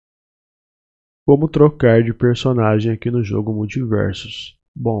Como trocar de personagem aqui no jogo Multiversus.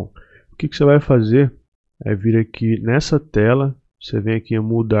 Bom, o que você vai fazer é vir aqui nessa tela, você vem aqui em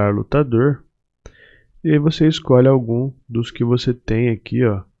mudar lutador, e aí você escolhe algum dos que você tem aqui,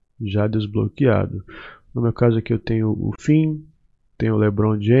 ó, já desbloqueado. No meu caso aqui eu tenho o Finn, tenho o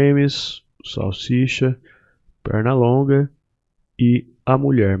LeBron James, o Salsicha, Pernalonga e a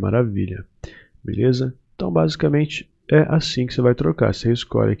Mulher Maravilha. Beleza? Então basicamente é assim que você vai trocar. Você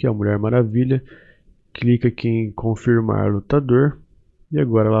escolhe aqui a Mulher Maravilha, clica aqui em confirmar lutador e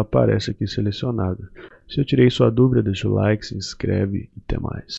agora ela aparece aqui selecionada. Se eu tirei sua dúvida, deixa o like, se inscreve e até mais.